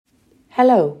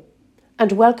Hello,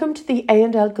 and welcome to the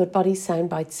A&L Goodbody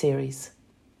Soundbite series.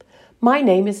 My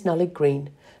name is Nollig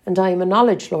Green, and I am a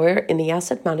knowledge lawyer in the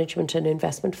Asset Management and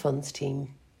Investment Funds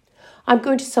team. I'm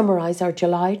going to summarise our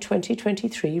July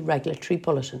 2023 regulatory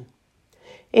bulletin.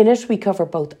 In it, we cover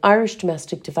both Irish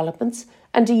domestic developments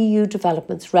and EU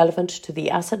developments relevant to the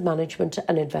asset management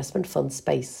and investment fund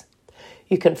space.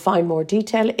 You can find more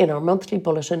detail in our monthly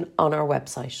bulletin on our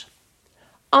website.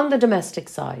 On the domestic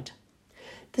side,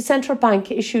 the Central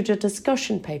Bank issued a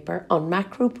discussion paper on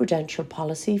macroprudential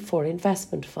policy for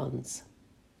investment funds.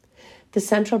 The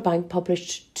Central Bank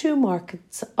published 2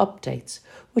 markets updates,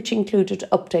 which included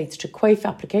updates to QUAIF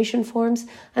application forms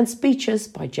and speeches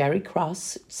by Jerry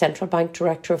Cross, Central Bank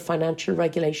Director of Financial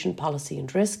Regulation Policy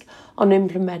and Risk, on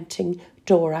implementing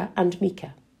DORA and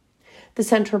MiCA. The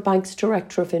Central Bank's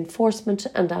Director of Enforcement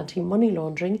and Anti-Money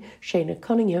Laundering, Shana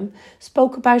Cunningham,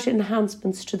 spoke about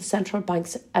enhancements to the Central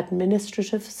Bank's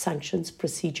administrative sanctions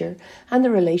procedure and the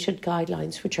related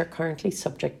guidelines which are currently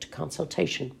subject to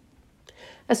consultation.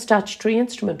 A statutory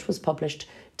instrument was published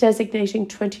designating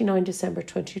 29 December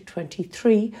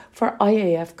 2023 for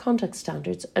IAF conduct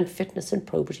standards and fitness and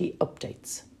probity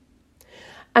updates.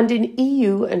 And in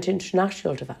EU and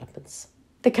international developments,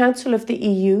 the Council of the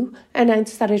EU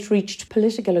announced that it reached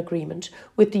political agreement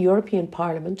with the European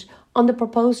Parliament on the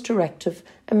proposed directive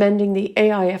amending the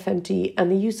AIFMD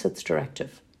and the UCITS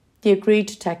directive. The agreed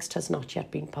text has not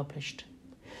yet been published.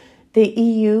 The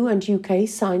EU and UK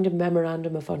signed a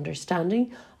Memorandum of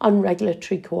Understanding on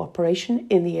regulatory cooperation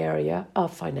in the area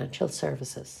of financial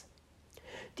services.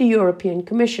 The European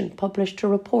Commission published a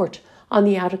report on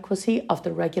the adequacy of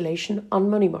the regulation on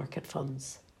money market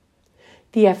funds.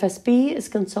 The FSB is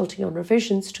consulting on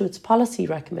revisions to its policy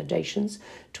recommendations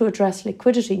to address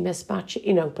liquidity mismatch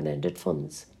in open-ended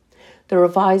funds. The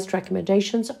revised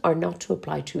recommendations are not to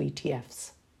apply to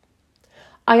ETFs.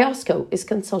 IOSCO is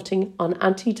consulting on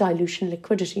anti-dilution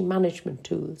liquidity management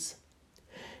tools.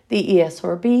 The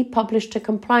ESRB published a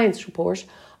compliance report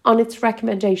on its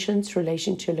recommendations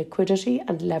relating to liquidity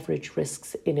and leverage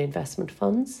risks in investment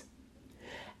funds.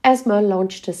 ESMA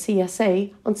launched a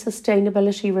CSA on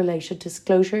sustainability-related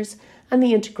disclosures and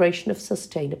the integration of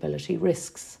sustainability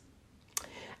risks.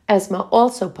 ESMA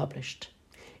also published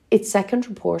its second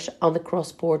report on the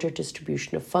cross-border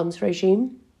distribution of funds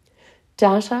regime,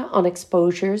 data on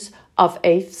exposures of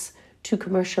AIFs to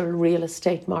commercial real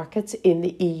estate markets in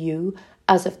the EU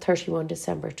as of 31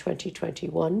 December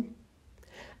 2021,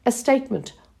 a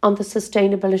statement on the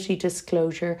sustainability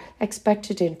disclosure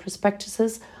expected in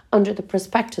prospectuses under the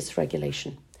prospectus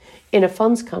regulation. In a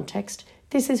funds context,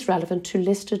 this is relevant to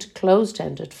listed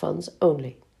closed-ended funds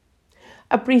only.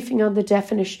 A briefing on the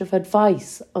definition of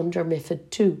advice under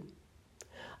MiFID II.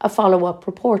 A follow-up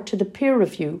report to the peer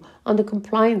review on the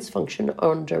compliance function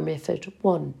under MiFID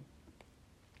I.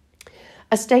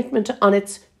 A statement on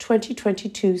its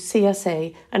 2022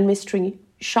 CSA and mystery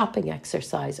shopping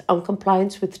exercise on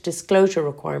compliance with disclosure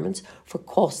requirements for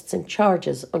costs and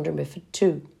charges under MiFID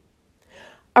II.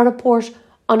 A report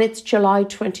on its July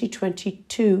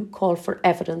 2022 call for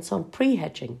evidence on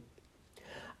pre-hedging.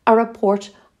 A report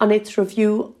on its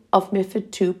review of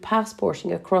MiFID II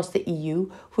passporting across the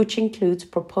EU, which includes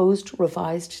proposed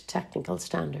revised technical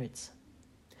standards.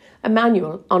 A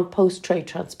manual on post-trade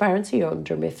transparency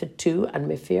under MiFID II and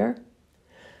MiFIR.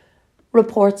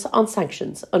 Reports on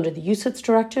sanctions under the UCITS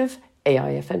directive,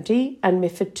 AIFMD and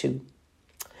MiFID II.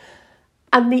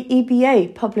 And the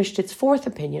EBA published its 4th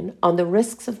opinion on the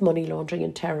risks of money laundering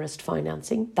and terrorist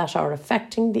financing that are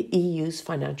affecting the EU's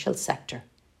financial sector.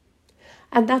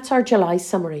 And that's our July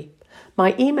summary.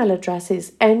 My email address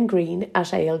is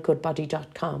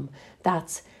ngreen@algoodbody.com.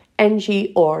 That's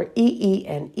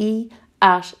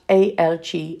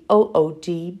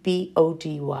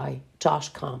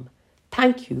NGREENE@algoodbody.com.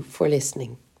 Thank you for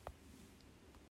listening.